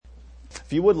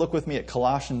If you would look with me at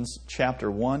Colossians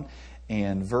chapter 1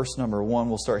 and verse number 1.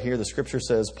 We'll start here. The scripture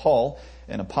says, Paul,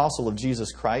 an apostle of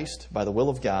Jesus Christ, by the will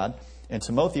of God, and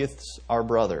Timotheus, our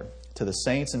brother, to the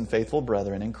saints and faithful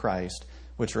brethren in Christ,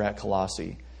 which are at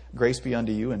Colossae. Grace be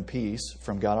unto you and peace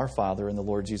from God our Father and the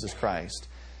Lord Jesus Christ.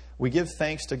 We give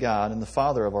thanks to God and the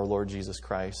Father of our Lord Jesus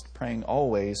Christ, praying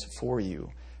always for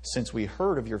you, since we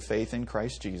heard of your faith in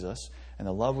Christ Jesus, and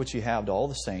the love which ye have to all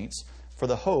the saints, for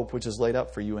the hope which is laid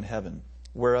up for you in heaven,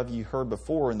 whereof ye heard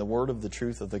before in the word of the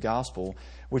truth of the gospel,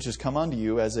 which is come unto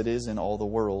you as it is in all the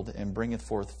world, and bringeth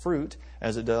forth fruit,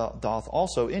 as it doth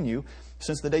also in you,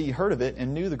 since the day ye heard of it,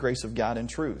 and knew the grace of God in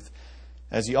truth.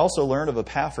 As ye also learned of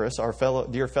Epaphras, our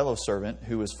dear fellow servant,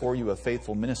 who is for you a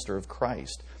faithful minister of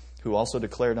Christ, who also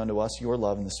declared unto us your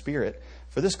love in the Spirit.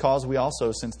 For this cause we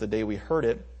also, since the day we heard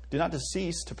it, do not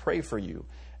cease to pray for you,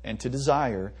 and to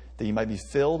desire that ye might be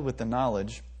filled with the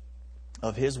knowledge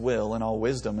of His will and all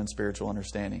wisdom and spiritual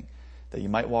understanding, that you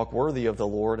might walk worthy of the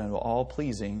Lord and all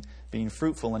pleasing, being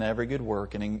fruitful in every good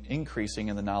work and increasing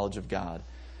in the knowledge of God,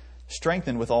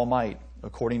 strengthened with all might,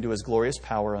 according to His glorious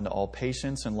power, unto all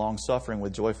patience and long-suffering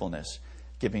with joyfulness,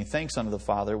 giving thanks unto the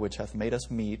Father, which hath made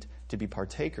us meet to be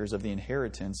partakers of the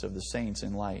inheritance of the saints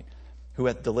in light, who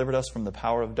hath delivered us from the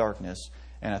power of darkness,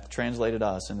 and hath translated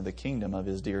us into the kingdom of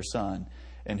His dear Son,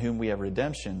 in whom we have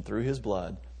redemption through His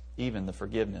blood, even the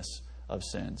forgiveness of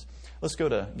sins. Let's go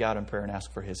to God in prayer and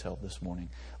ask for His help this morning.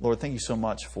 Lord, thank you so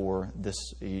much for this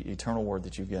eternal word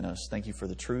that you've given us. Thank you for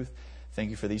the truth. Thank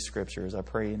you for these scriptures. I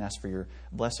pray and ask for your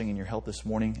blessing and your help this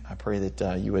morning. I pray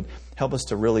that you would help us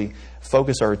to really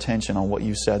focus our attention on what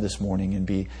you said this morning and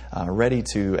be ready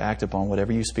to act upon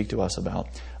whatever you speak to us about.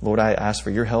 Lord, I ask for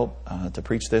your help to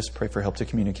preach this. Pray for help to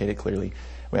communicate it clearly.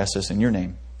 We ask this in your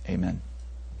name. Amen.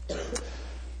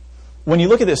 When you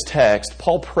look at this text,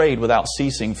 Paul prayed without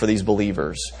ceasing for these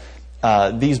believers.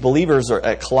 These believers are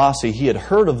at Colossae. He had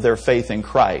heard of their faith in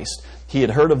Christ. He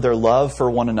had heard of their love for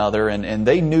one another, and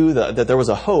they knew that there was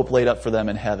a hope laid up for them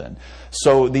in heaven.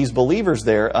 So these believers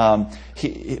there,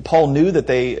 Paul knew that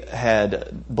they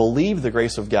had believed the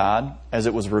grace of God as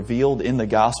it was revealed in the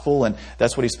gospel, and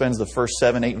that's what he spends the first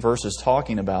 7-8 verses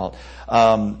talking about.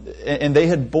 And they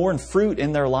had borne fruit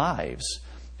in their lives.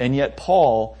 And yet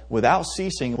Paul, without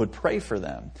ceasing, would pray for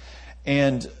them.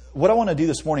 And what I want to do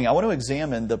this morning, I want to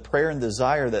examine the prayer and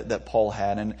desire that Paul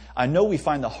had. And I know we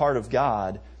find the heart of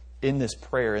God in this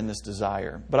prayer, in this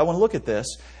desire. But I want to look at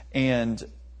this. And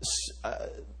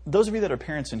those of you that are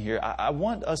parents in here, I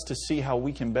want us to see how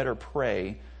we can better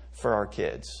pray for our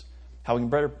kids. How we can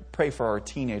better pray for our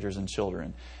teenagers and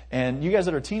children. And you guys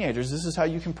that are teenagers, this is how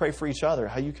you can pray for each other,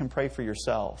 how you can pray for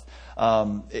yourself.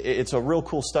 It's a real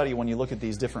cool study when you look at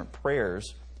these different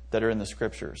prayers that are in the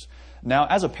Scriptures. Now,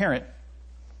 as a parent,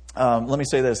 let me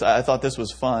say this. I thought this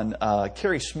was fun.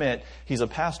 Kerry Schmidt, he's a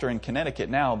pastor in Connecticut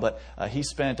now, but he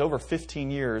spent over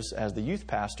 15 years as the youth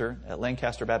pastor at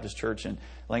Lancaster Baptist Church in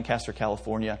Lancaster,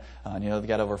 California. They've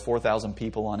got over 4,000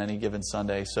 people on any given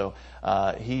Sunday, so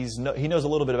he knows a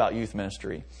little bit about youth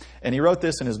ministry. And he wrote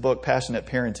this in his book, Passionate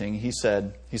Parenting. He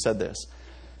said this: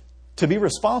 to be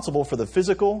responsible for the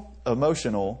physical,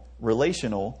 emotional,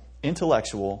 relational,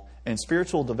 intellectual, and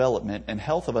spiritual development and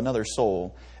health of another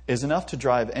soul is enough to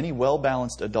drive any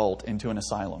well-balanced adult into an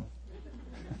asylum.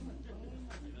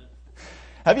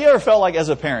 Have you ever felt like, as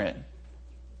a parent,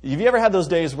 have you ever had those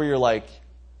days where you're like,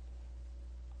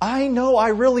 I know I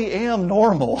really am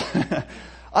normal.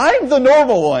 I'm the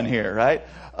normal one here, right?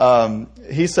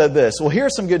 He said this: well,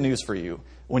 here's some good news for you.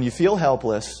 When you feel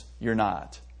helpless, you're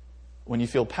not. When you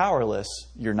feel powerless,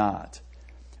 you're not.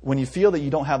 When you feel that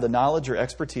you don't have the knowledge or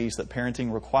expertise that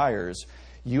parenting requires,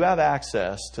 you have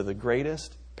access to the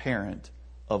greatest parent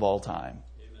of all time.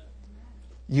 Amen.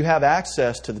 You have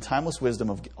access to the timeless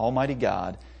wisdom of Almighty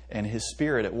God and His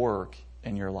Spirit at work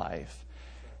in your life.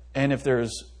 And if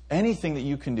there's anything that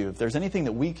you can do, if there's anything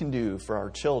that we can do for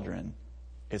our children,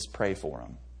 it's pray for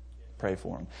them. Pray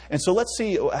for them. And so let's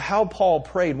see how Paul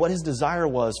prayed, what his desire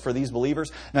was for these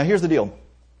believers. Now here's the deal.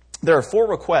 There are 4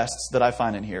 requests that I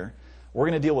find in here. We're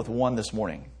going to deal with one this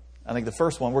morning. I think the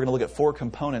first one, we're going to look at 4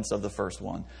 components of the first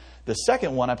one. The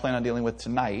second one I plan on dealing with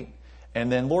tonight.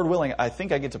 And then, Lord willing, I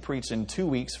think I get to preach in 2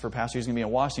 weeks for Pastor who's going to be in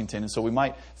Washington. And so we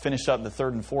might finish up the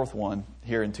 3rd and 4th one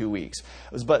here in 2 weeks.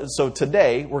 So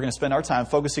today, we're going to spend our time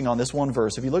focusing on this one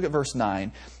verse. If you look at verse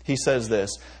 9, he says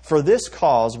this: for this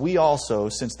cause we also,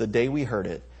 since the day we heard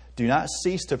it, do not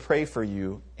cease to pray for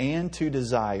you and to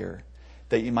desire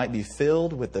that you might be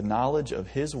filled with the knowledge of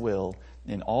His will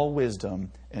in all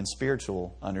wisdom and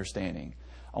spiritual understanding.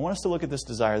 I want us to look at this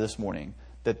desire this morning,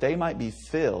 that they might be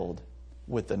filled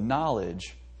with the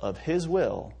knowledge of His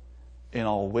will in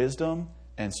all wisdom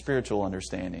and spiritual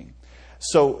understanding.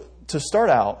 So to start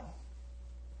out,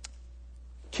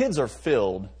 kids are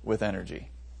filled with energy.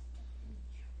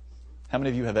 How many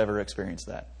of you have ever experienced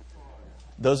that?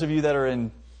 Those of you that are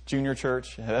in junior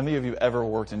church, how many of you ever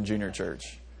worked in junior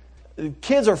church?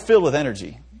 Kids are filled with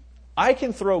energy. I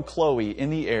can throw Chloe in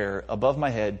the air above my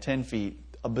head 10 feet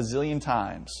a bazillion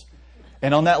times.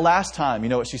 And on that last time, you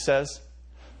know what she says?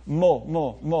 More,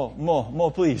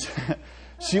 please.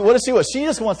 What does she want? She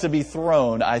just wants to be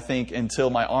thrown, I think, until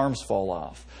my arms fall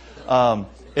off.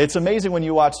 It's amazing when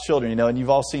you watch children, and you've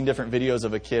all seen different videos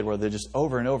of a kid where they're just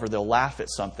over and over, they'll laugh at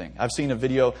something. I've seen a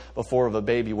video before of a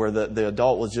baby where the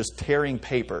adult was just tearing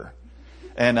paper.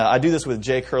 And I do this with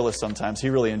Jake Hurlis sometimes. He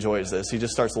really enjoys this. He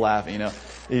just starts laughing,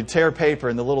 You tear paper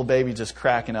and the little baby just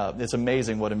cracking up. It's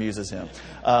amazing what amuses him.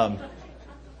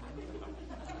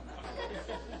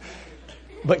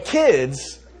 But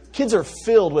kids are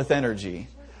filled with energy.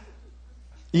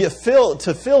 To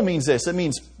fill means this. It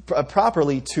means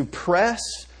properly to press,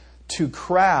 to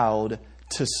crowd,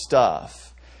 to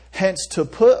stuff. Hence, to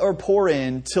put or pour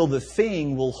in till the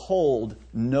thing will hold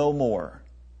no more.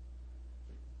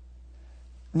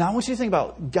 Now, I want you to think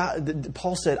about God.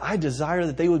 Paul said, I desire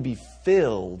that they would be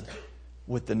filled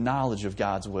with the knowledge of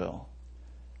God's will.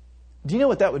 Do you know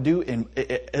what that would do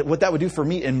what that would do for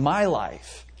me in my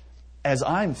life as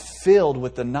I'm filled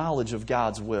with the knowledge of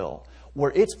God's will?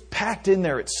 Where it's packed in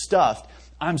there, it's stuffed.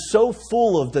 I'm so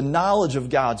full of the knowledge of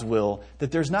God's will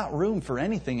that there's not room for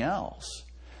anything else.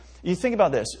 You think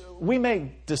about this. We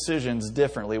make decisions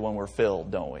differently when we're filled,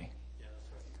 don't we?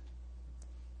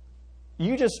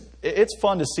 It's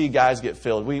fun to see guys get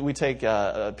filled. We take,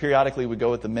 periodically we go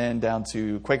with the men down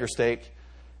to Quaker Steak,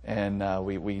 and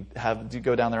we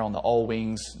go down there on the all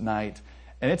wings night.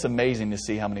 And it's amazing to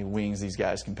see how many wings these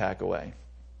guys can pack away.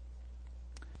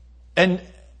 And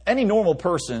any normal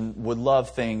person would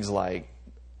love things like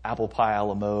apple pie a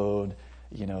la mode,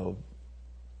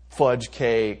 fudge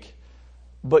cake.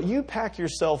 But you pack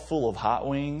yourself full of hot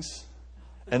wings,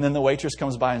 and then the waitress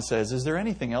comes by and says, is there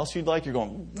anything else you'd like? You're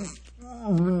going,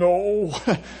 no.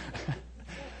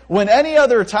 When any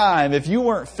other time, if you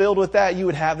weren't filled with that, you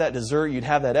would have that dessert, you'd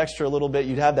have that extra little bit,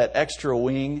 you'd have that extra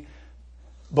wing.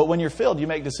 But when you're filled, you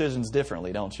make decisions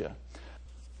differently, don't you?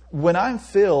 When I'm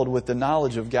filled with the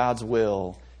knowledge of God's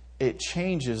will, it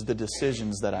changes the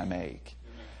decisions that I make.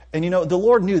 And the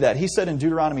Lord knew that. He said in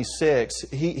Deuteronomy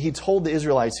 6, He told the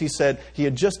Israelites, He said, He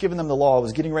had just given them the law,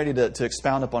 was getting ready to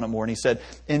expound upon it more. And He said,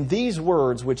 "And these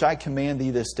words which I command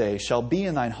thee this day shall be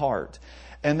in thine heart,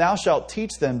 and thou shalt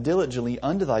teach them diligently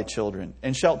unto thy children,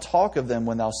 and shalt talk of them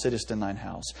when thou sittest in thine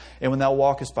house, and when thou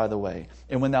walkest by the way,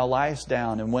 and when thou liest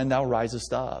down, and when thou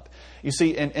risest up." You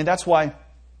see, and that's why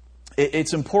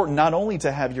it's important not only to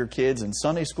have your kids in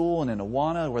Sunday school and in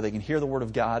Awana where they can hear the Word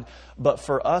of God, but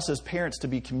for us as parents to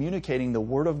be communicating the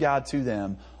Word of God to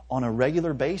them on a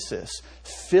regular basis,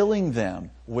 filling them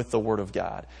with the Word of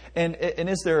God. And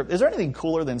is there anything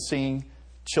cooler than seeing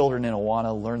children in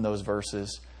Awana learn those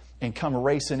verses and come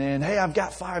racing in? Hey, I've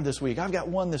got 5 this week. I've got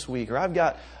 1 this week. Or I've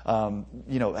got,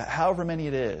 however many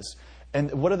it is.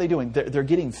 And what are they doing? They're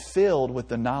getting filled with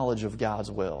the knowledge of God's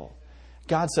will.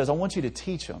 God says, I want you to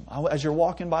teach them. As you're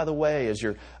walking by the way, as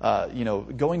you're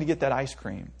going to get that ice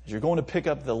cream, as you're going to pick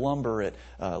up the lumber at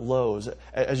Lowe's,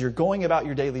 as you're going about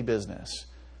your daily business,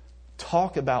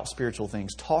 talk about spiritual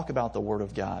things. Talk about the Word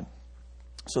of God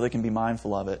so they can be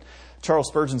mindful of it. Charles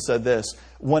Spurgeon said this,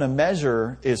 when a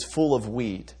measure is full of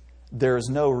wheat, there is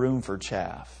no room for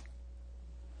chaff.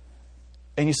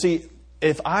 And you see,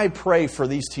 if I pray for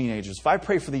these teenagers, if I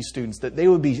pray for these students, that they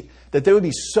would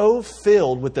be so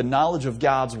filled with the knowledge of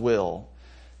God's will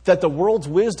that the world's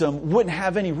wisdom wouldn't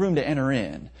have any room to enter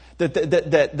in.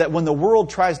 That when the world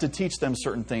tries to teach them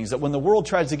certain things, that when the world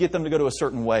tries to get them to go to a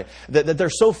certain way, that they're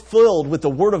so filled with the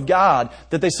Word of God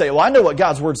that they say, well, I know what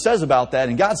God's Word says about that,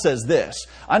 and God says this.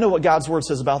 I know what God's Word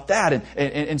says about that.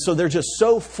 And so they're just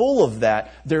so full of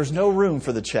that, there's no room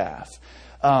for the chaff.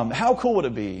 How cool would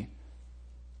it be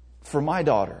for my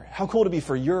daughter? How cool would it be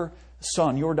for your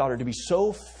son, your daughter, to be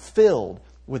so filled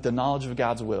with the knowledge of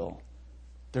God's will?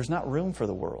 There's not room for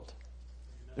the world.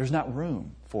 There's not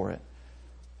room for it.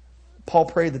 Paul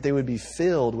prayed that they would be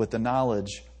filled with the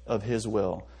knowledge of His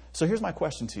will. So here's my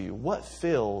question to you. What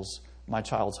fills my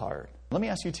child's heart? Let me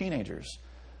ask you teenagers.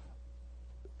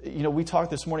 We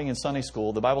talked this morning in Sunday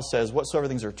school. The Bible says, whatsoever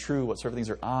things are true, whatsoever things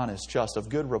are honest, just, of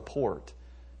good report,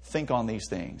 think on these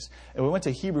things. And we went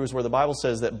to Hebrews where the Bible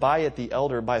says that by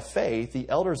faith, the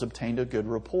elders obtained a good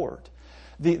report.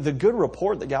 The good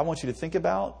report that God wants you to think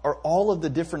about are all of the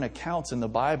different accounts in the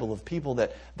Bible of people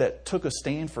that took a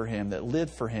stand for Him, that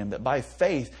lived for Him, that by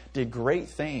faith did great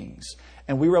things.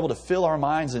 And we were able to fill our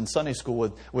minds in Sunday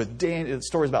school with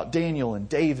stories about Daniel and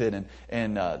David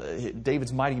and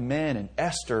David's mighty men and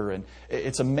Esther. And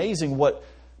it's amazing what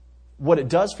it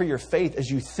does for your faith as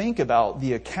you think about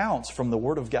the accounts from the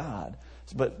Word of God.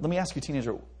 But let me ask you,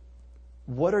 teenager,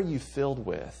 what are you filled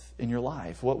with in your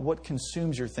life? What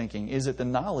consumes your thinking? Is it the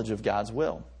knowledge of God's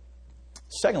will?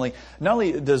 Secondly, not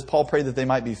only does Paul pray that they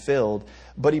might be filled,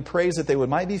 but he prays that they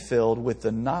might be filled with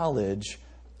the knowledge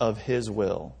of His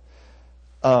will.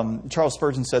 Charles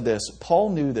Spurgeon said this: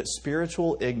 Paul knew that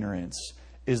spiritual ignorance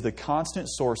is the constant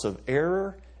source of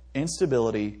error,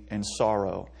 instability, and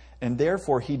sorrow, and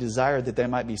therefore he desired that they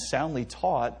might be soundly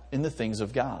taught in the things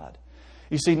of God.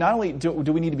 You see, not only do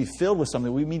we need to be filled with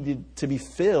something, we need to be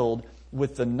filled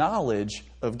with the knowledge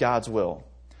of God's will.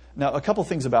 Now, a couple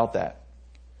things about that.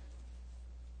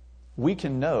 We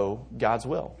can know God's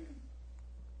will.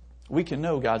 We can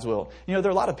know God's will. You know, there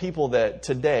are a lot of people that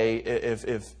today,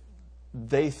 if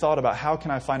they thought about how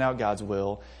can I find out God's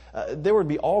will, there would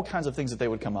be all kinds of things that they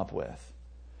would come up with.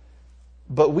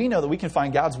 But we know that we can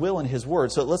find God's will in His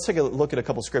Word. So let's take a look at a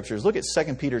couple scriptures. Look at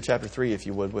 2 Peter chapter 3, if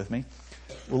you would, with me.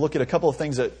 We'll look at a couple of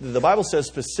things that the Bible says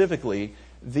specifically.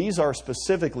 These are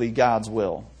specifically God's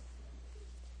will.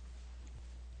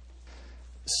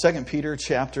 2 Peter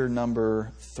chapter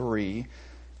number 3.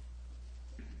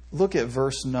 Look at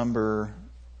verse number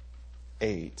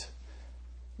 8.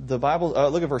 The Bible,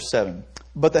 look at verse 7.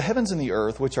 But the heavens and the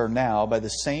earth, which are now by the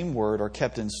same word, are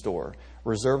kept in store,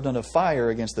 reserved unto fire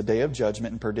against the day of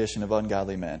judgment and perdition of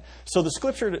ungodly men. So the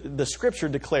Scripture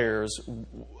declares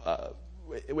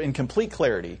in complete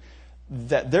clarity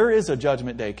that there is a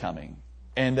judgment day coming.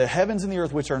 And the heavens and the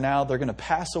earth which are now, they're going to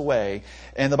pass away.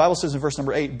 And the Bible says in verse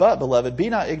number 8, But, beloved, be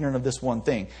not ignorant of this one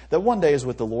thing, that one day is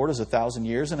with the Lord as 1,000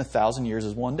 years, and 1,000 years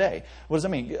is one day. What does that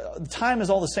mean? Time is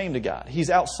all the same to God. He's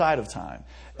outside of time.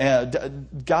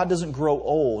 God doesn't grow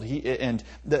old. And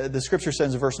the Scripture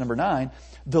says in verse number 9,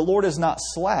 The Lord is not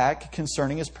slack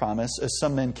concerning His promise, as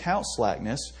some men count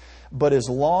slackness, but is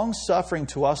long-suffering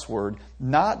to usward,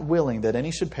 not willing that any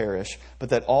should perish, but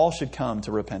that all should come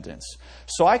to repentance.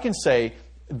 So I can say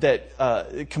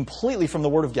that completely from the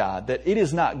Word of God, that it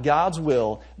is not God's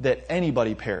will that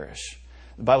anybody perish.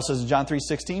 The Bible says in John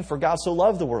 3:16, For God so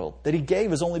loved the world, that He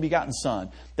gave His only begotten Son,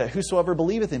 that whosoever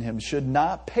believeth in Him should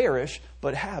not perish,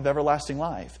 but have everlasting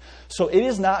life. So it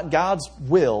is not God's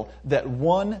will that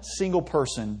one single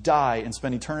person die and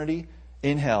spend eternity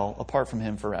in hell apart from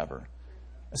Him forever.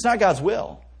 It's not God's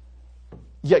will.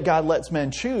 Yet God lets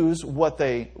men choose what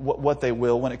they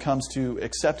will when it comes to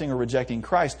accepting or rejecting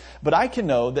Christ. But I can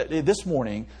know that this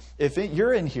morning, if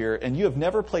you're in here and you have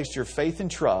never placed your faith and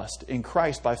trust in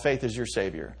Christ by faith as your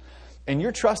Savior, and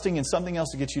you're trusting in something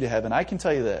else to get you to heaven, I can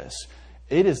tell you this: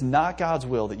 it is not God's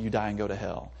will that you die and go to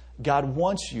hell. God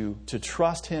wants you to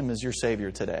trust Him as your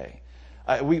Savior today.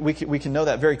 We can know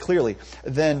that very clearly.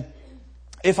 Then,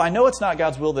 if I know it's not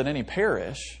God's will that any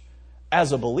perish,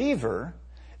 as a believer,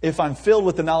 if I'm filled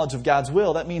with the knowledge of God's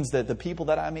will, that means that the people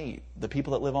that I meet, the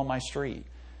people that live on my street,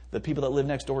 the people that live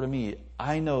next door to me,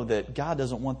 I know that God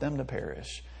doesn't want them to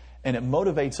perish. And it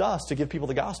motivates us to give people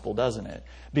the gospel, doesn't it?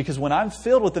 Because when I'm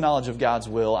filled with the knowledge of God's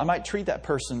will, I might treat that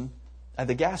person at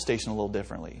the gas station a little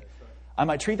differently. I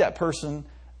might treat that person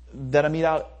that I meet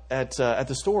out at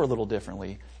the store a little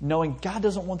differently, knowing God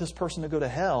doesn't want this person to go to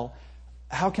hell.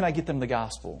 How can I get them the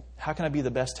gospel? How can I be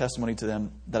the best testimony to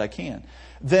them that I can?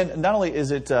 Then not only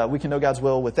is it we can know God's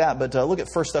will with that, but look at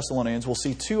 1 Thessalonians. We'll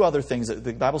see two other things that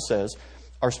the Bible says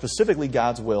are specifically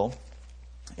God's will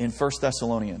in 1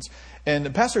 Thessalonians. And the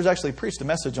pastor's actually preached a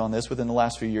message on this within the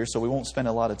last few years, so we won't spend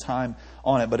a lot of time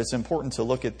on it, but it's important to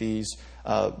look at these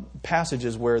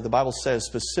passages where the Bible says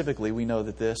specifically we know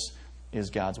that this is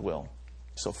God's will.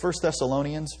 So 1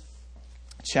 Thessalonians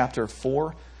chapter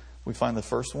 4, we find the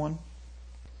first one.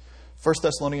 1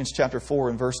 Thessalonians chapter 4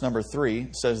 and verse number 3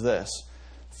 says this: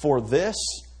 For this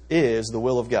is the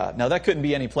will of God. Now that couldn't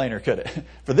be any plainer, could it?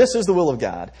 For this is the will of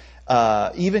God,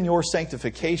 even your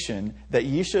sanctification, that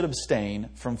ye should abstain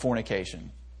from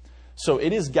fornication. So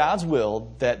it is God's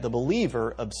will that the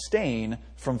believer abstain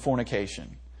from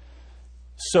fornication.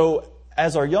 So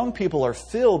as our young people are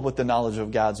filled with the knowledge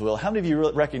of God's will, how many of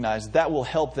you recognize that will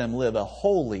help them live a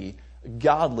holy,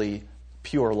 godly,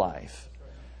 pure life?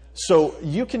 So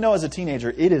you can know as a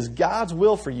teenager, it is God's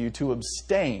will for you to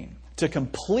abstain, to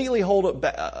completely hold it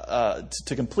back,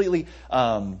 to completely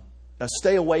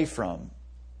stay away from,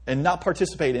 and not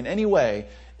participate in any way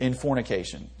in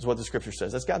fornication, is what the Scripture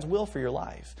says. That's God's will for your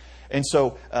life. And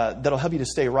so that'll help you to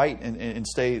stay right and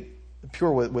stay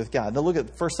pure with God. Now look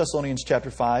at 1 Thessalonians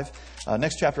chapter 5.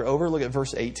 Next chapter over, look at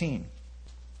verse 18.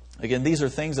 Again, these are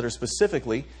things that are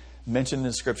specifically mentioned in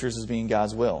the Scriptures as being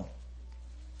God's will.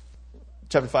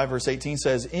 Chapter 5, verse 18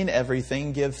 says, "In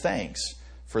everything give thanks,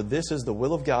 for this is the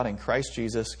will of God in Christ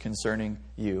Jesus concerning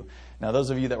you." Now, those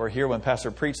of you that were here when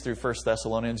Pastor preached through 1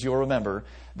 Thessalonians, you'll remember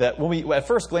that when at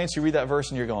first glance you read that verse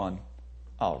and you're going,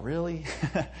 oh, really?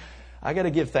 I got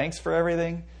to give thanks for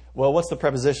everything? Well, what's the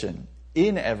preposition?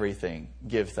 In everything,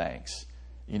 give thanks.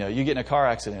 You get in a car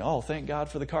accident. Oh, thank God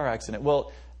for the car accident.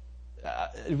 Well,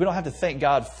 we don't have to thank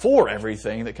God for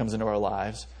everything that comes into our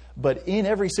lives, but in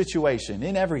every situation,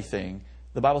 in everything,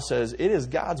 the Bible says it is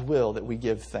God's will that we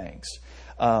give thanks.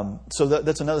 So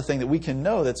that's another thing that we can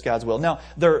know that's God's will. Now,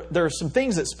 there are some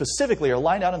things that specifically are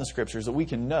lined out in the Scriptures that we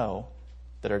can know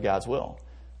that are God's will.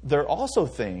 There are also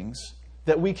things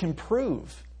that we can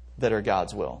prove that are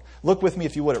God's will. Look with me,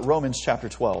 if you would, at Romans chapter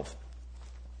 12.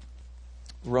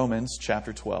 Romans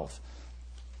chapter 12.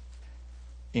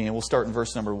 And we'll start in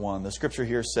verse number 1. The Scripture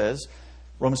here says,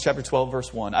 Romans chapter 12,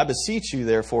 verse 1, "I beseech you,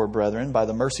 therefore, brethren, by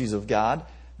the mercies of God,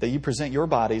 that you present your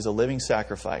bodies a living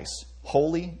sacrifice,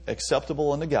 holy,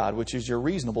 acceptable unto God, which is your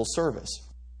reasonable service.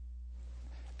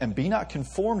 And be not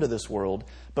conformed to this world,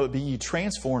 but be ye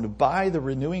transformed by the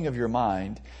renewing of your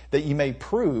mind, that ye may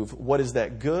prove what is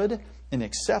that good and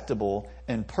acceptable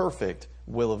and perfect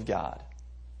will of God."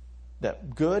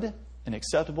 That good and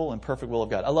acceptable and perfect will of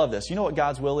God. I love this. You know what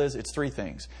God's will is? It's three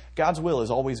things. God's will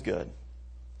is always good.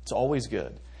 It's always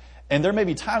good. And there may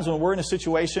be times when we're in a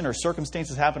situation or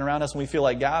circumstances happen around us and we feel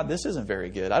like, God, this isn't very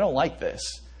good. I don't like this.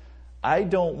 I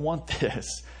don't want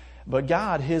this. But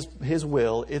God, His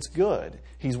will, it's good.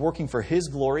 He's working for His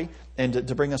glory and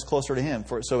to bring us closer to Him.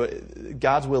 So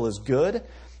God's will is good.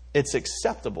 It's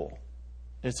acceptable.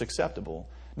 It's acceptable.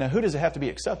 Now, who does it have to be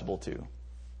acceptable to?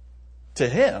 To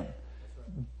Him.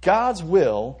 God's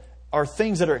will are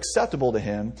things that are acceptable to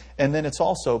Him, and then it's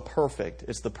also perfect.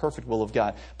 It's the perfect will of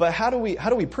God. But how do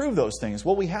we prove those things?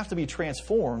 Well, we have to be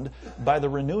transformed by the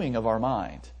renewing of our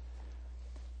mind.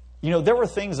 There were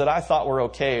things that I thought were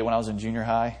okay when I was in junior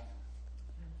high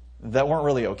that weren't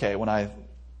really okay when I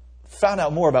found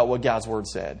out more about what God's Word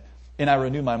said, and I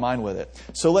renewed my mind with it.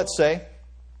 So let's say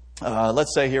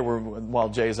here, while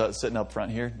Jay's sitting up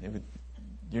front here,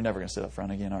 you're never going to sit up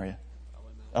front again, are you?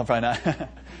 I'm probably not.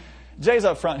 Jay's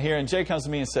up front here, and Jay comes to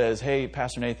me and says, "Hey,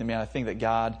 Pastor Nathan, man, I think that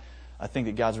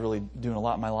God's really doing a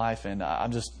lot in my life, and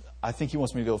I think He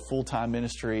wants me to go full-time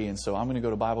ministry, and so I'm going to go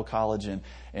to Bible college, and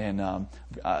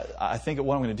I think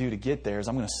what I'm going to do to get there is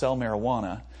I'm going to sell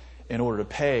marijuana in order to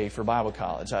pay for Bible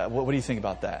college. What do you think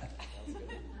about that?"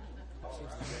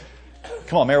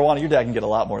 Come on, marijuana, your dad can get a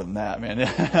lot more than that,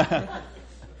 man.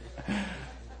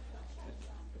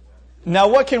 Now,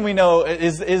 what can we know?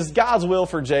 Is God's will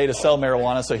for Jay to sell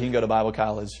marijuana so he can go to Bible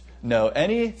college? No.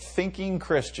 Any thinking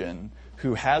Christian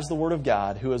who has the Word of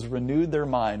God, who has renewed their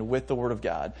mind with the Word of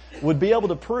God, would be able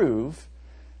to prove.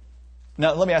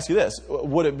 Now, let me ask you this.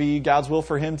 Would it be God's will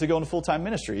for him to go into full-time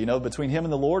ministry? Between him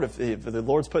and the Lord, if the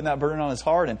Lord's putting that burden on his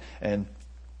heart and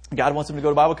God wants him to go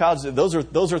to Bible college, those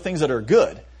are things that are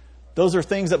good. Those are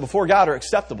things that before God are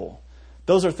acceptable.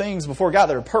 Those are things before God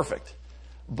that are perfect.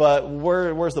 But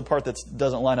where's the part that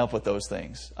doesn't line up with those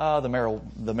things?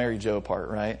 The Mary Jo part,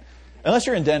 right? Unless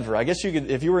you're in Denver. I guess you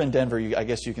could. If you were in Denver, I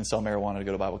guess you can sell marijuana to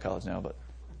go to Bible college now, but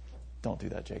don't do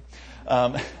that, Jake.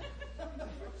 But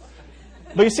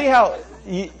you see how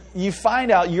you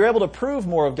find out you're able to prove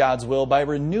more of God's will by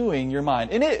renewing your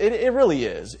mind. And it really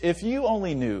is. If you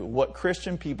only knew what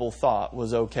Christian people thought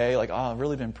was okay, like, I've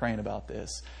really been praying about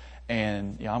this,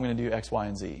 and I'm going to do X, Y,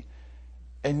 and Z.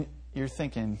 And you're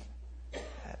thinking,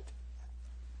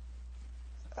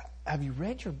 have you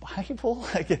read your Bible?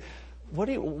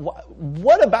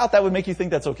 What about that would make you think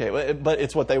that's okay? But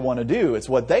it's what they want to do. It's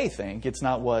what they think. It's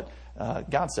not what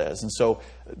God says. And so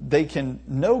they can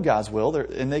know God's will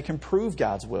and they can prove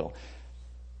God's will.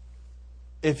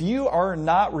 If you are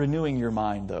not renewing your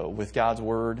mind, though, with God's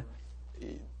Word,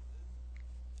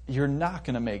 you're not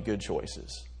going to make good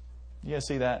choices. You guys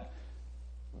see that?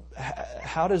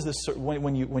 How does this,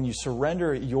 when you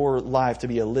surrender your life to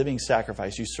be a living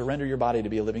sacrifice, you surrender your body to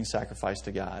be a living sacrifice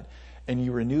to God, and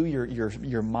you renew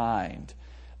your mind,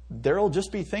 there will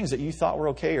just be things that you thought were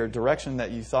okay or direction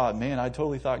that you thought, man, I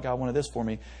totally thought God wanted this for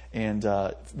me. And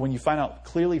when you find out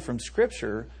clearly from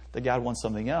Scripture that God wants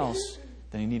something else,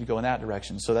 then you need to go in that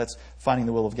direction. So that's finding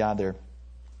the will of God there.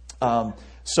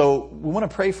 So we want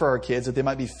to pray for our kids that they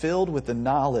might be filled with the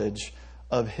knowledge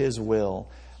of His will.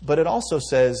 But it also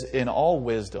says, in all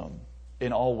wisdom.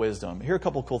 In all wisdom. Here are a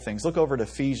couple of cool things. Look over to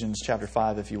Ephesians chapter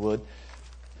 5, if you would.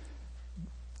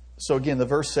 So again, the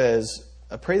verse says,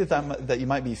 I pray that you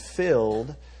might be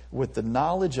filled with the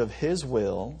knowledge of His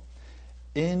will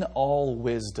in all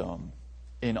wisdom.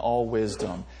 In all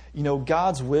wisdom.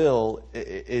 God's will,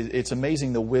 it's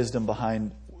amazing the wisdom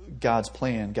behind God's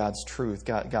plan, God's truth,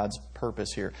 God's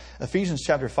purpose here. Ephesians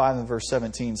chapter 5 and verse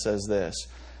 17 says this,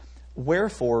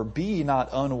 "Wherefore be ye not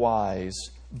unwise,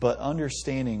 but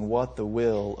understanding what the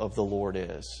will of the Lord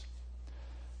is."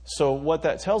 So what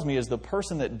that tells me is the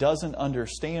person that doesn't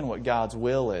understand what God's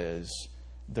will is,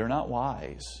 they're not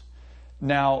wise.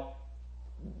 Now,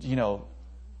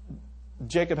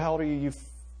 Jacob, how old are you?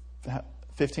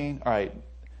 15? All right.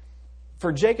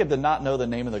 For Jacob to not know the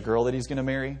name of the girl that he's going to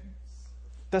marry,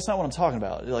 that's not what I'm talking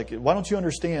about. Like, why don't you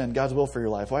understand God's will for your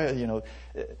life? Why,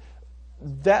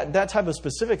 that type of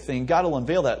specific thing, God will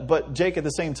unveil that. But Jake, at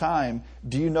the same time,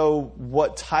 do you know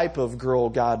what type of girl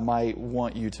God might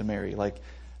want you to marry? Like,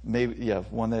 maybe,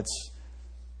 one that's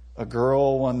a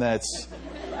girl, one that's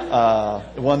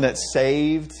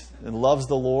saved and loves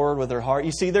the Lord with her heart.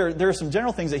 You see, there are some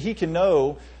general things that he can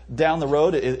know down the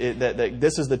road that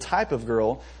this is the type of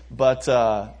girl, but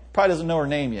probably doesn't know her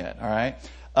name yet. All right,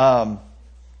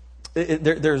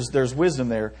 there's wisdom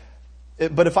there.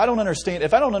 But if I don't understand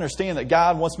that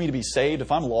God wants me to be saved,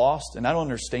 if I'm lost and I don't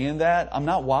understand that, I'm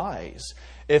not wise.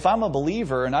 If I'm a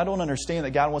believer and I don't understand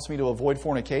that God wants me to avoid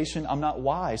fornication, I'm not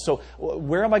wise. So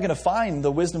where am I going to find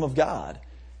the wisdom of God?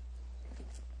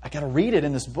 I got to read it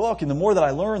in this book. And the more that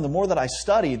I learn, the more that I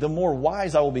study, the more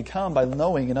wise I will become by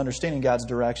knowing and understanding God's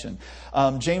direction.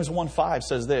 James 1:5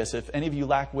 says this, "If any of you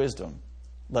lack wisdom,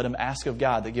 let him ask of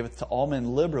God that giveth to all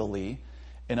men liberally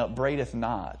and upbraideth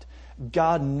not."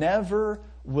 God never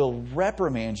will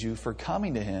reprimand you for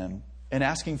coming to him and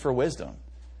asking for wisdom.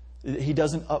 He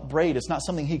doesn't upbraid. It's not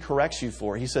something he corrects you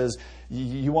for. He says,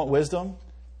 you want wisdom?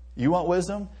 You want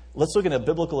wisdom? Let's look at a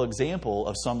biblical example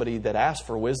of somebody that asked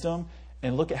for wisdom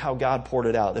and look at how God poured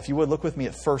it out. If you would, look with me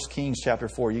at 1 Kings chapter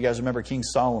 4. You guys remember King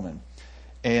Solomon.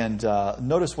 And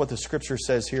notice what the scripture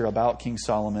says here about King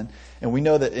Solomon. And we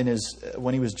know that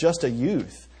when he was just a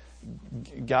youth,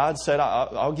 God said,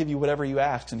 I'll give you whatever you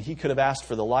ask. And he could have asked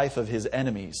for the life of his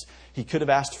enemies. He could have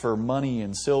asked for money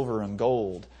and silver and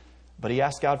gold. But he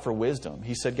asked God for wisdom.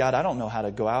 He said, God, I don't know how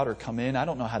to go out or come in. I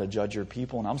don't know how to judge your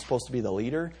people. And I'm supposed to be the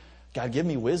leader. God, give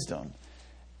me wisdom.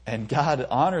 And God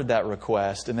honored that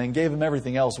request and then gave him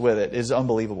everything else with it. It's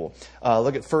unbelievable.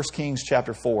 Look at 1 Kings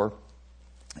chapter 4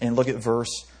 and look at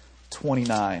verse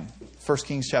 29. 1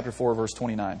 Kings chapter 4, verse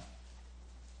 29.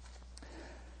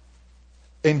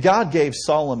 "And God gave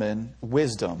Solomon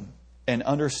wisdom and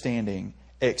understanding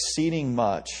exceeding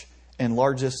much and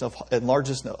largest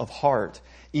of heart,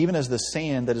 even as the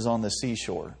sand that is on the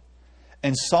seashore.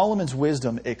 And Solomon's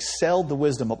wisdom excelled the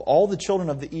wisdom of all the children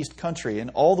of the east country and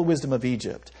all the wisdom of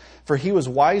Egypt. For he was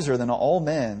wiser than all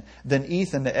men, than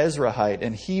Ethan the Ezrahite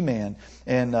and Heman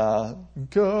and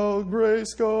Go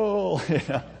Grayskull."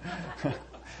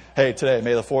 Hey, today,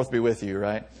 may the 4th be with you,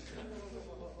 right?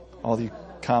 All you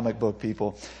comic book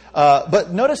people.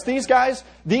 But notice these guys,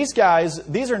 these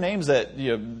are names that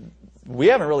we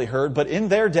haven't really heard, but in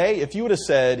their day, if you would have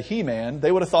said He-Man,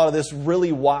 they would have thought of this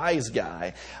really wise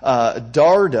guy.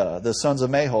 Darda, the sons of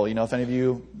Mahol. If any of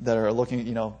you that are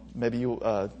looking, maybe you,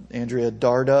 Andrea,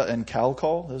 Darda and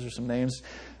Calcol, those are some names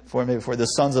for the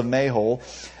sons of Mahol.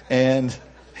 And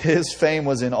his fame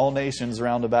was in all nations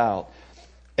round about.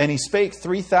 "And he spake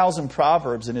 3,000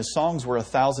 proverbs, and his songs were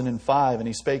 1,005. And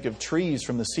he spake of trees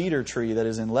from the cedar tree that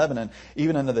is in Lebanon,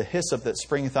 even unto the hyssop that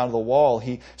springeth out of the wall.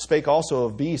 He spake also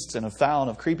of beasts and of fowl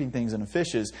and of creeping things and of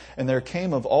fishes. And there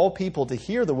came of all people to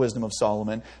hear the wisdom of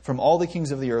Solomon from all the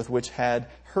kings of the earth which had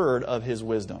heard of his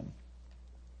wisdom."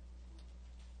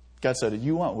 God said,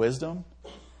 "You want wisdom?"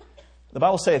 The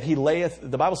Bible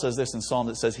says this in Psalm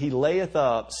that says, "He layeth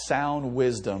up sound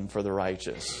wisdom for the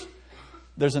righteous."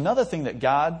 There's another thing that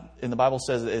God in the Bible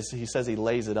says is he says he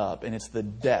lays it up, and it's the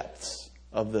depths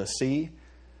of the sea.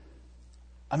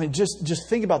 I mean, just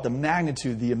think about the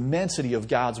magnitude, the immensity of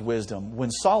God's wisdom. When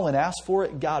Solomon asked for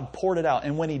it, God poured it out.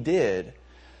 And when he did,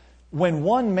 when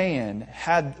one man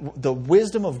had the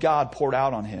wisdom of God poured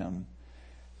out on him,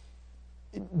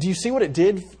 do you see what it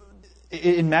did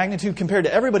in magnitude compared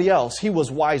to everybody else? He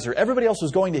was wiser. Everybody else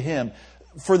was going to him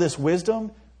for this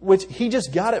wisdom, which he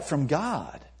just got it from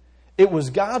God. It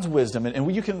was God's wisdom.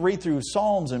 And you can read through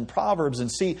Psalms and Proverbs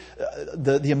and see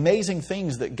the amazing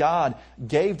things that God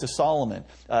gave to Solomon.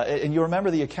 And you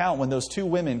remember the account when those two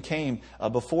women came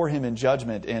before him in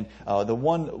judgment. And the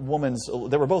one woman's,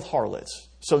 they were both harlots.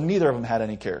 So neither of them had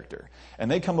any character.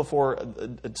 And they come before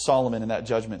Solomon in that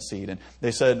judgment seat. And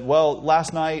they said, well,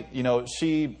 last night,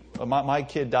 my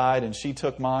kid died and she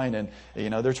took mine. And,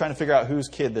 they're trying to figure out whose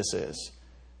kid this is.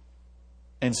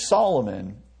 And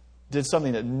Solomon did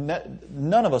something that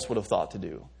none of us would have thought to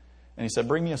do. And he said,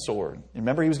 bring me a sword. And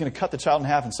remember, he was going to cut the child in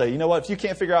half and say, you know what, if you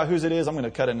can't figure out whose it is, I'm going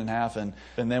to cut it in half, and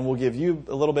then we'll give you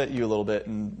a little bit, you a little bit,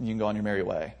 and you can go on your merry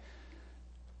way.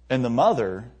 And the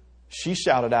mother, she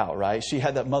shouted out, right? She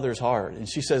had that mother's heart. And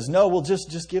she says, no, we'll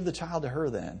just give the child to her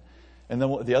then. And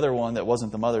then the other one that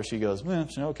wasn't the mother, she goes,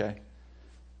 okay.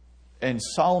 And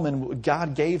Solomon,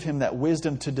 God gave him that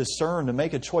wisdom to discern, to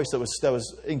make a choice that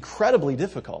was incredibly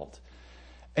difficult.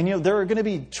 And there are going to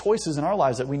be choices in our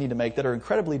lives that we need to make that are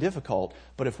incredibly difficult.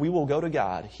 But if we will go to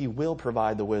God, He will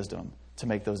provide the wisdom to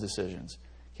make those decisions.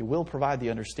 He will provide the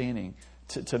understanding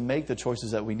to make the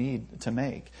choices that we need to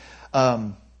make.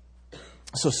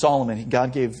 So Solomon,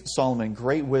 God gave Solomon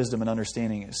great wisdom and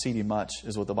understanding, exceeding much,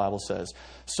 is what the Bible says.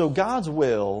 So God's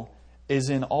will is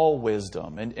in all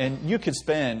wisdom. And you could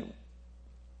spend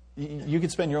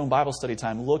your own Bible study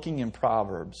time looking in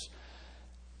Proverbs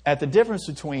at the difference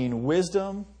between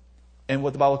wisdom and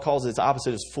what the Bible calls its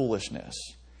opposite is foolishness.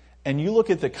 And you look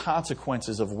at the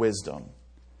consequences of wisdom.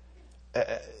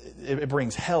 It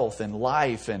brings health and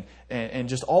life and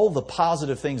just all the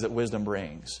positive things that wisdom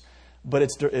brings. But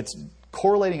it's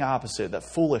correlating opposite, that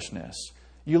foolishness.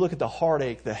 You look at the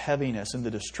heartache, the heaviness, and the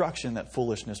destruction that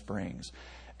foolishness brings.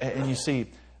 And you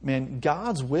see, man,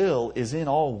 God's will is in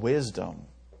all wisdom.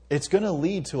 It's going to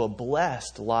lead to a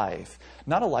blessed life,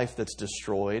 not a life that's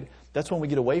destroyed. That's when we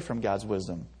get away from God's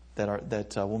wisdom,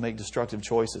 that will make destructive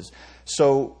choices.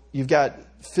 So you've got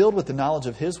filled with the knowledge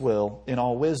of His will in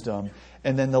all wisdom.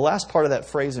 And then the last part of that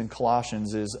phrase in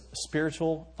Colossians is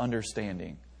spiritual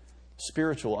understanding.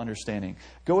 Spiritual understanding.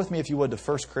 Go with me, if you would, to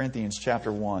 1 Corinthians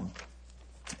chapter 1.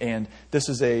 And this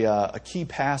is a key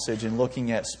passage in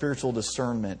looking at spiritual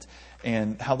discernment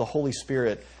and how the Holy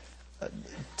Spirit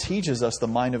teaches us the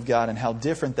mind of God and how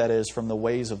different that is from the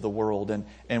ways of the world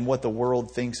and what the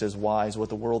world thinks is wise, what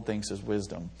the world thinks is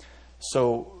wisdom.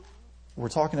 So we're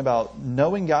talking about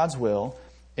knowing God's will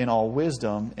in all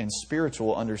wisdom and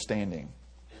spiritual understanding.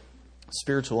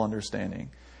 Spiritual understanding.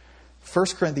 1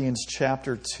 Corinthians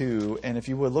chapter 2, and if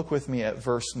you would look with me at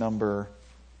verse number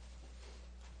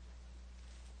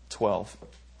 12.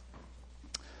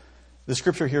 The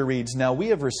scripture here reads, "Now we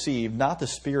have received not the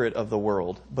spirit of the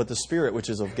world, but the Spirit which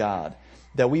is of God,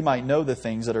 that we might know the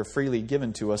things that are freely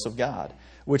given to us of God,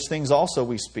 which things also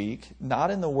we speak, not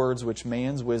in the words which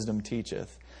man's wisdom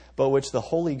teacheth, but which the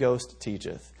Holy Ghost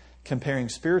teacheth, comparing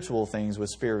spiritual things with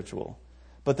spiritual.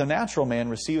 But the natural man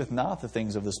receiveth not the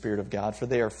things of the Spirit of God, for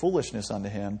they are foolishness unto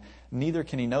him, neither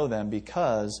can he know them,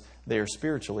 because they are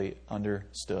spiritually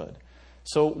understood."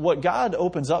 So what God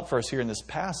opens up for us here in this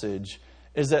passage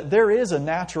is that there is a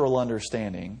natural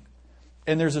understanding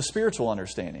and there's a spiritual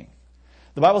understanding.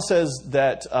 The Bible says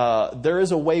that there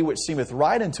is a way which seemeth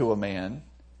right unto a man,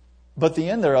 but the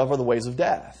end thereof are the ways of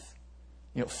death.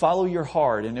 Follow your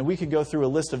heart. And we could go through a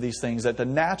list of these things that the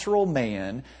natural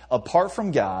man, apart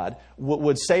from God,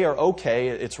 would say are okay,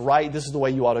 it's right, this is the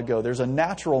way you ought to go. There's a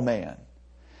natural man.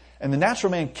 And the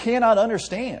natural man cannot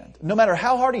understand. No matter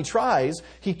how hard he tries,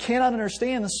 he cannot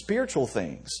understand the spiritual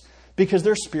things because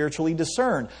they're spiritually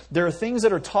discerned. There are things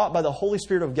that are taught by the Holy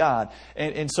Spirit of God.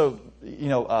 And so, you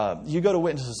go to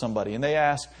witness to somebody and they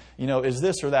ask, is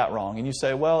this or that wrong? And you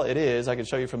say, well, it is. I can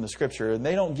show you from the scripture. And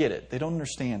they don't get it. They don't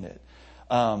understand it.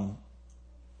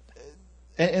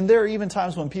 And there are even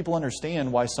times when people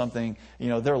understand why something,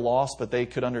 they're lost, but they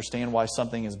could understand why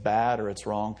something is bad or it's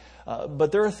wrong.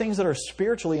 But there are things that are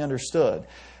spiritually understood.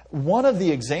 One of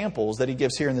the examples that he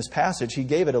gives here in this passage, he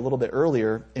gave it a little bit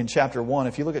earlier in chapter 1.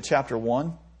 If you look at chapter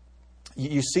 1,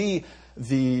 you see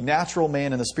the natural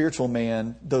man and the spiritual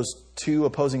man, those two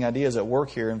opposing ideas at work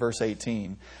here in verse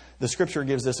 18. The scripture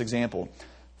gives this example.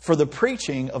 "For the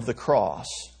preaching of the cross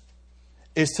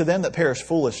is to them that perish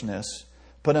foolishness,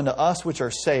 but unto us which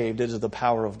are saved it is the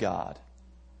power of God."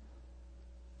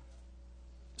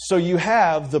 So you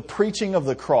have the preaching of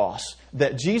the cross,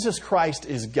 that Jesus Christ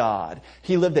is God.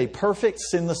 He lived a perfect,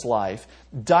 sinless life,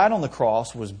 died on the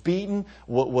cross, was beaten,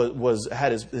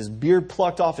 had his beard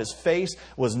plucked off his face,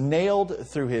 was nailed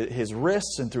through his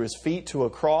wrists and through his feet to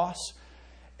a cross,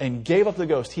 and gave up the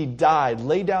ghost. He died,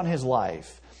 laid down his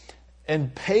life,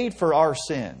 and paid for our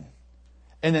sin.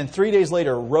 And then 3 days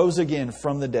later rose again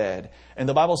from the dead. And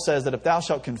the Bible says that if thou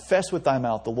shalt confess with thy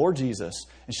mouth the Lord Jesus,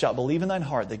 and shalt believe in thine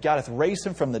heart that God hath raised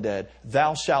him from the dead,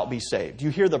 thou shalt be saved.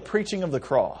 You hear the preaching of the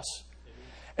cross.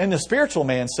 And the spiritual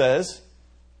man says,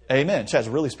 amen. Chad's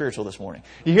really spiritual this morning.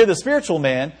 You hear the spiritual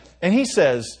man, and he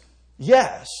says,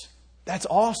 yes, that's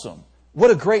awesome. What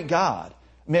a great God.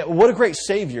 Man, what a great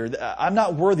Savior. I'm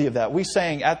not worthy of that. We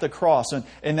sang at the cross, and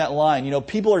in that line,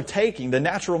 people are taking the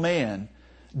natural man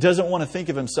doesn't want to think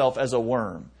of himself as a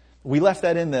worm. We left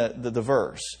that in the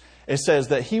verse. It says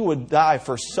that he would die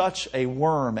for such a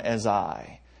worm as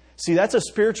I. See, that's a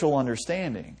spiritual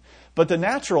understanding. But the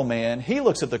natural man, he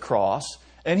looks at the cross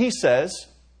and he says,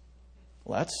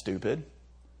 well, that's stupid.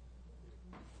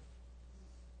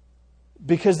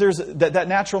 Because there's that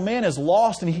natural man is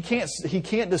lost and he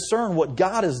can't discern what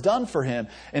God has done for him.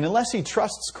 And unless he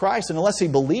trusts Christ and unless he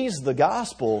believes the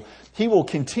gospel, he will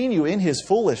continue in his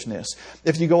foolishness.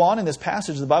 If you go on in this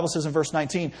passage, the Bible says in verse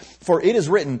 19, for it is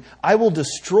written, I will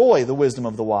destroy the wisdom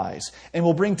of the wise and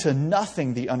will bring to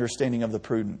nothing the understanding of the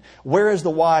prudent. Where is the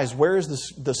wise? Where is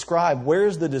the scribe? Where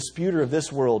is the disputer of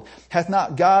this world? Hath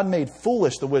not God made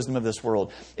foolish the wisdom of this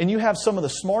world? And you have some of the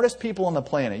smartest people on the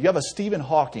planet. You have a Stephen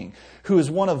Hawking, who is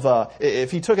one of,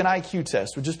 if he took an IQ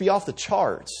test, would just be off the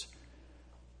charts.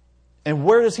 And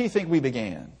where does he think we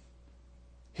began?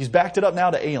 He's backed it up now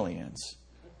to aliens.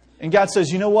 And God says,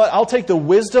 you know what? I'll take the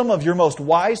wisdom of your most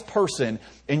wise person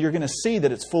and you're going to see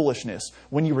that it's foolishness.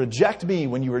 When you reject me,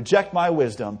 when you reject my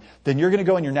wisdom, then you're going to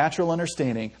go in your natural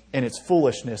understanding and it's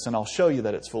foolishness, and I'll show you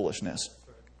that it's foolishness.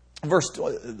 Verse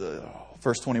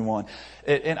 21.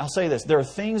 And I'll say this. There are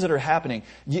things that are happening.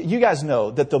 You guys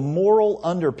know that the moral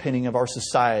underpinning of our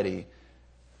society,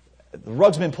 the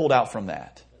rug's been pulled out from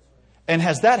that. And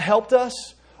has that helped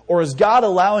us? Or is God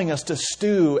allowing us to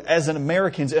stew as an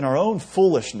Americans in our own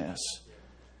foolishness?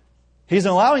 He's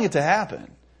allowing it to happen.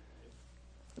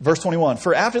 Verse 21,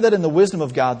 for after that in the wisdom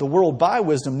of God, the world by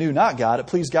wisdom knew not God. It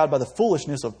pleased God by the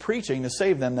foolishness of preaching to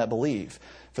save them that believe.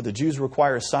 For the Jews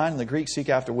require a sign and the Greeks seek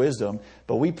after wisdom.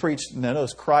 But we preach,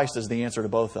 notice Christ is the answer to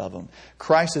both of them.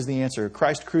 Christ is the answer.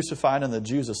 Christ crucified unto the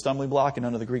Jews a stumbling block and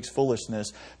unto the Greeks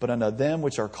foolishness. But unto them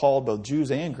which are called both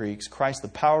Jews and Greeks, Christ the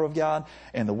power of God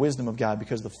and the wisdom of God.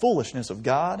 Because the foolishness of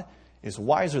God is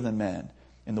wiser than men.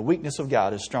 And the weakness of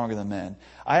God is stronger than men.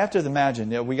 I have to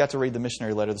imagine, we got to read the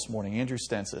missionary letter this morning. Andrew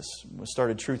Stensis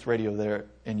started Truth Radio there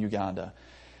in Uganda.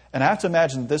 And I have to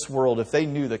imagine this world, if they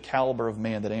knew the caliber of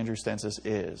man that Andrew Stensis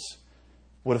is,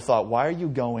 would have thought, why are you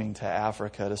going to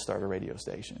Africa to start a radio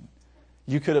station?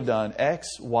 You could have done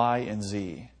X, Y, and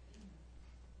Z.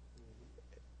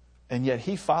 And yet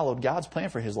he followed God's plan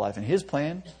for his life. And his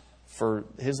plan for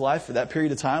his life for that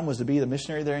period of time was to be the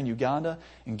missionary there in Uganda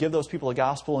and give those people the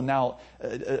gospel. And now,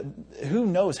 who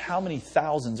knows how many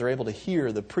thousands are able to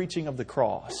hear the preaching of the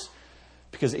cross?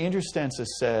 Because Andrew Stensis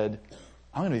said,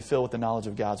 I'm going to be filled with the knowledge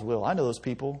of God's will. I know those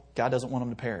people. God doesn't want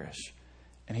them to perish.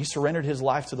 And he surrendered his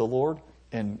life to the Lord.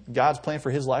 And God's plan for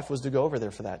his life was to go over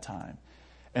there for that time.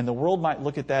 And the world might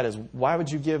look at that as, why would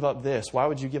you give up this? Why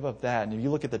would you give up that? And if you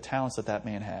look at the talents that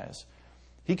man has,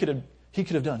 he could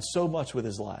have done so much with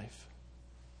his life.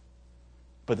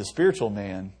 But the spiritual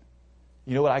man,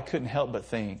 you know what? I couldn't help but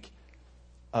think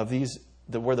of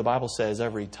where the Bible says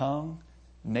every tongue,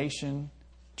 nation,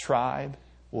 tribe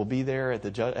will be there at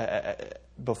the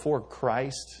before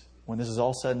Christ. When this is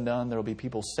all said and done, there will be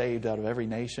people saved out of every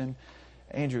nation.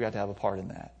 Andrew got to have a part in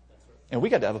that. And we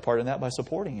got to have a part in that by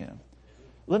supporting him.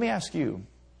 Let me ask you,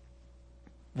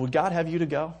 would God have you to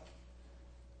go?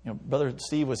 Brother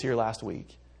Steve was here last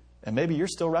week. And maybe you're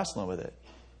still wrestling with it.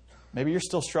 Maybe you're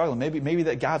still struggling. Maybe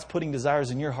that God's putting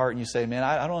desires in your heart and you say, man,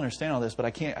 I don't understand all this, but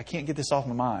I can't get this off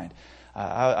my mind.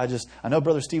 I know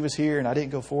Brother Steve was here and I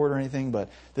didn't go forward or anything, but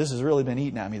this has really been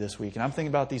eating at me this week. And I'm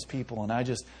thinking about these people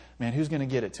and who's going to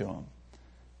get it to them?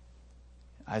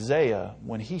 Isaiah,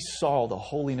 when he saw the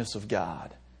holiness of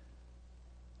God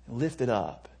lifted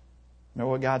up,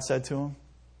 remember what God said to him?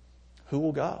 Who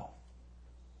will go?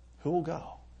 Who will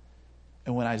go?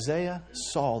 And when Isaiah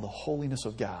saw the holiness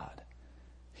of God,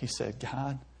 he said,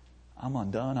 God, I'm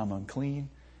undone, I'm unclean.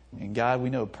 And God, we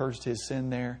know, purged his sin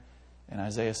there. And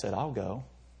Isaiah said, I'll go.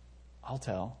 I'll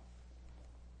tell.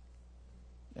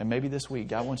 And maybe this week,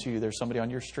 God wants you, there's somebody on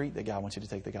your street that God wants you to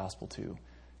take the gospel to.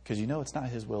 Because you know it's not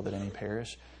his will that any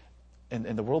perish. And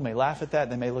the world may laugh at that.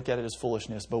 They may look at it as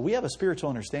foolishness. But we have a spiritual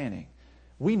understanding.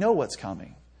 We know what's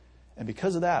coming. And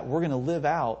because of that, we're going to live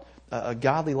out a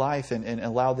godly life and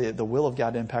allow the will of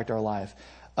God to impact our life.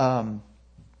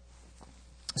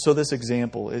 So this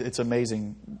example, it's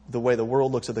amazing the way the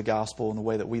world looks at the gospel and the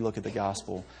way that we look at the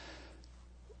gospel.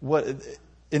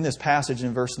 In this passage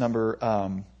in verse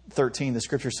number 13, the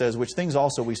scripture says, which things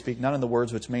also we speak, not in the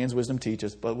words which man's wisdom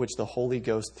teacheth, but which the Holy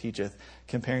Ghost teacheth,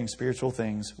 comparing spiritual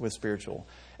things with spiritual.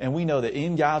 And we know that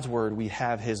in God's word, we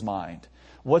have his mind.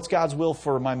 What's God's will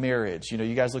for my marriage?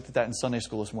 You guys looked at that in Sunday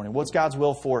school this morning. What's God's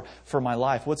will for my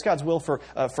life? What's God's will for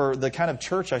the kind of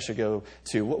church I should go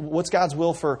to? What's God's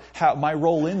will for my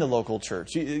role in the local church?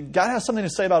 God has something to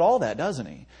say about all that, doesn't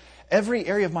he? Every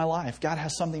area of my life, God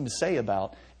has something to say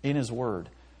about in his word.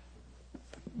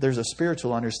 There's a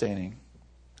spiritual understanding.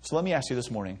 So let me ask you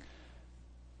this morning,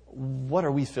 what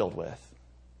are we filled with?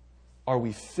 Are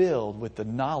we filled with the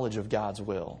knowledge of God's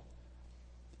will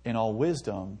in all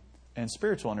wisdom and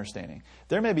spiritual understanding?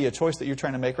 There may be a choice that you're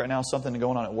trying to make right now, something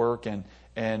going on at work, and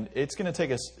it's going to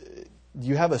take us.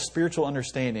 You have a spiritual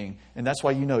understanding, and that's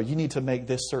why you know you need to make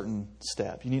this certain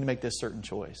step. You need to make this certain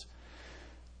choice.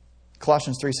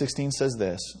 Colossians 3:16 says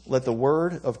this, "Let the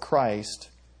word of Christ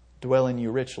dwell in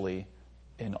you richly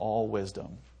in all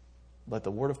wisdom." Let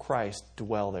the word of Christ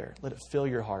dwell there. Let it fill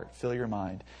your heart, fill your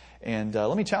mind. And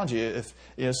let me challenge you,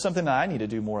 if something that I need to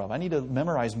do more of. I need to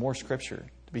memorize more Scripture,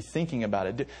 to be thinking about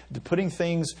it, putting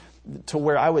things to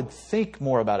where I would think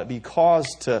more about it, be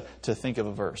caused to think of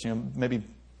a verse. Maybe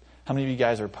how many of you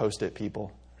guys are Post-it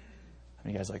people? How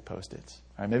many of you guys like Post-its?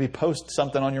 All right, maybe post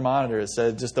something on your monitor. It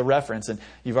says just the reference, and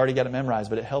you've already got it memorized,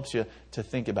 but it helps you to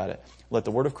think about it. Let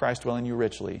the word of Christ dwell in you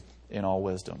richly in all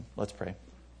wisdom. Let's pray.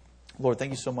 Lord,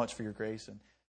 thank you so much for your grace. And